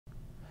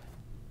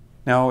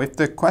Now, if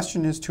the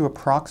question is to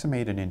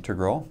approximate an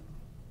integral,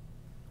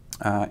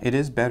 it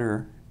is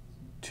better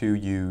to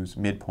use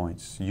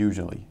midpoints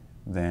usually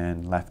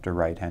than left or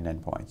right-hand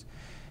endpoints.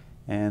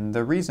 And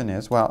the reason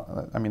is,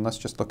 well, I mean, let's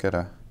just look at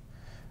a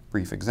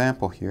brief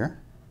example here.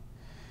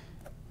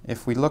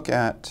 If we look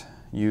at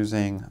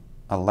using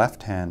a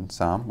left-hand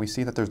sum, we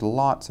see that there's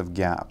lots of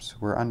gaps.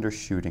 We're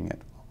undershooting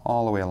it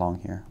all the way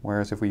along here.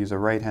 Whereas if we use a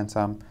right-hand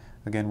sum,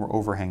 again, we're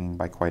overhanging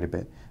by quite a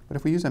bit. But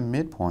if we use a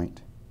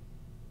midpoint,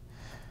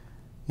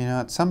 you know,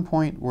 at some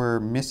point we're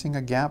missing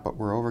a gap, but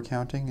we're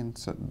overcounting, and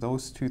so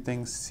those two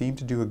things seem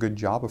to do a good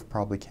job of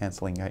probably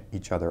canceling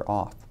each other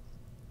off.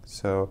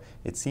 So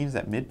it seems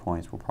that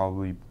midpoints will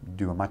probably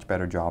do a much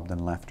better job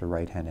than left or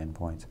right-hand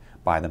endpoints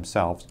by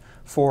themselves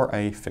for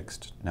a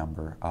fixed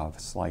number of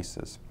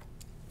slices.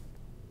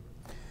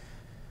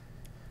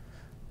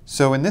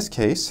 So in this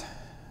case,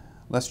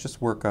 let's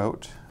just work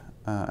out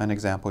an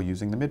example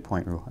using the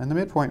midpoint rule. And the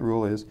midpoint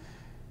rule is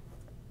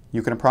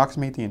you can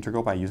approximate the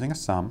integral by using a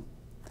sum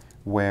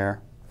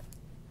where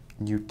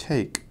you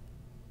take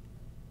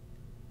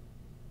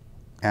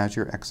as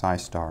your xi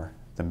star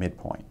the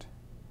midpoint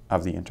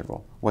of the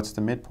interval. What's the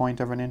midpoint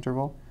of an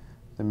interval?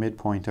 The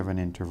midpoint of an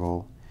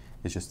interval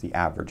is just the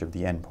average of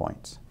the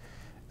endpoints.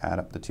 Add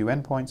up the two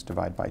endpoints,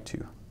 divide by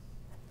 2.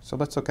 So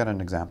let's look at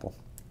an example.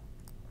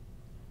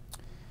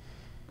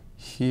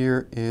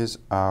 Here is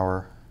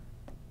our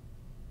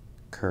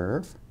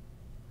curve.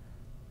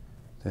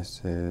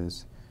 This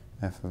is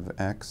f of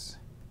x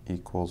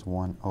equals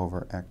 1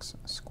 over x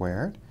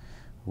squared.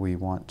 We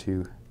want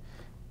to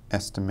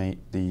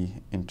estimate the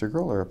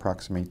integral or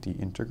approximate the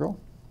integral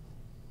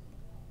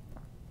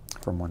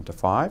from 1 to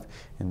 5.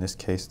 In this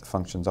case, the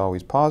function's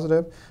always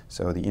positive,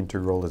 so the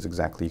integral is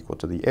exactly equal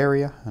to the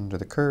area under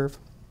the curve.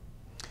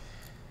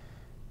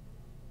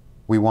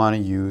 We want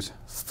to use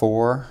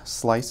 4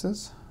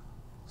 slices,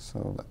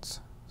 so let's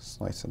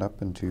slice it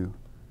up into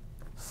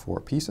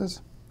 4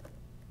 pieces.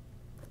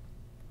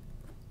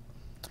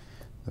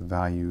 The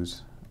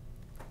values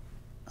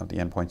of the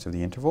endpoints of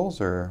the intervals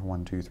are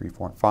 1, 2, 3,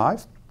 4, and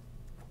 5.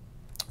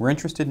 We're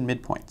interested in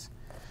midpoints.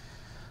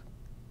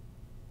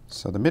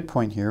 So the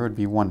midpoint here would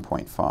be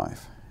 1.5.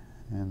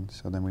 And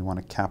so then we want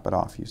to cap it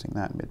off using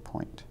that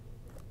midpoint.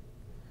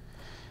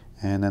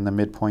 And then the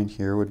midpoint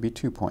here would be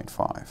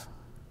 2.5.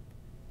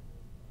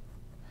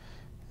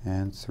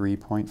 And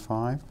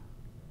 3.5.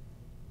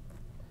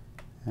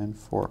 And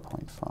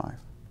 4.5.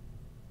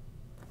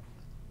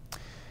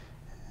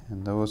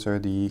 And those are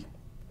the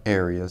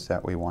areas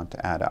that we want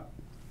to add up.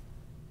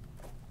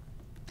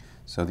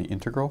 So the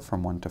integral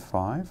from 1 to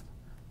 5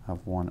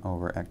 of 1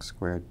 over x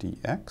squared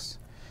dx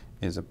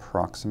is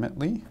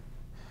approximately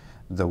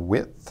the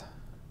width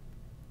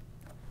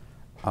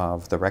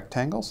of the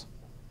rectangles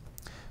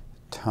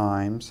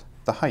times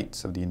the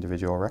heights of the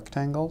individual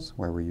rectangles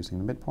where we're using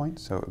the midpoint.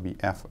 So it would be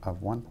f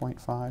of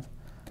 1.5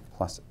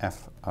 plus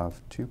f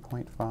of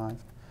 2.5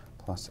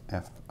 plus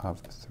f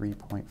of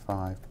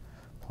 3.5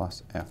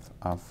 plus f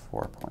of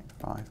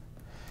 4.5.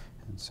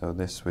 And so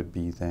this would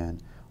be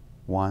then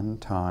 1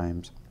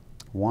 times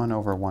 1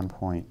 over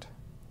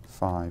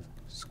 1.5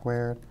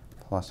 squared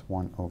plus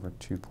 1 over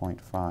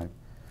 2.5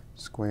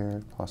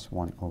 squared plus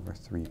 1 over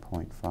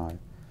 3.5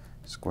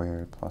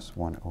 squared plus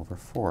 1 over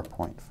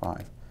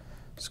 4.5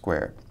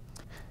 squared.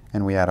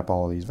 And we add up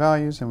all of these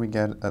values and we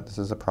get that this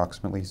is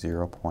approximately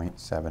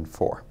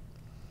 0.74.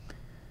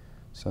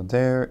 So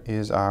there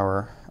is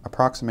our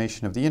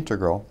approximation of the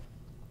integral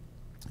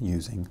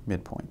using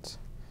midpoints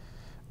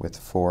with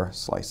 4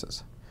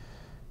 slices.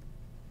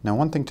 Now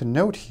one thing to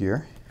note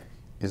here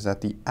is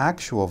that the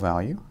actual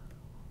value,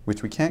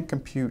 which we can't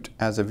compute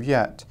as of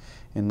yet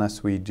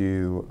unless we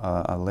do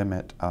a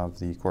limit of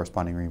the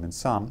corresponding Riemann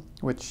sum,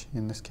 which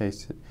in this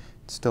case it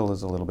still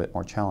is a little bit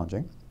more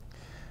challenging.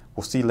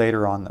 We'll see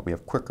later on that we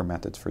have quicker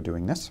methods for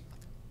doing this.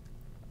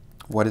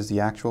 What is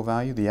the actual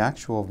value? The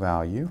actual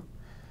value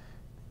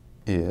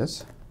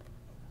is,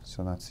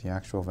 so that's the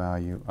actual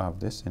value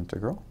of this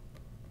integral,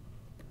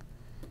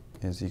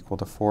 is equal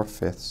to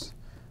 4/5,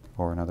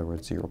 or in other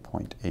words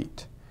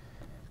 0.8.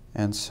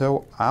 And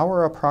so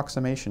our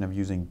approximation of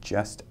using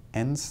just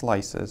n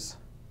slices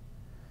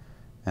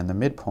and the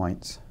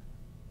midpoints,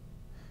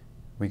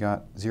 we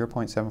got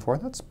 0.74.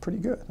 That's pretty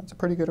good. That's a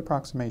pretty good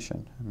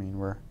approximation. I mean,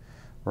 we're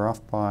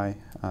off by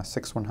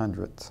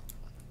 6/100ths.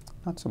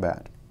 Not so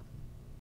bad.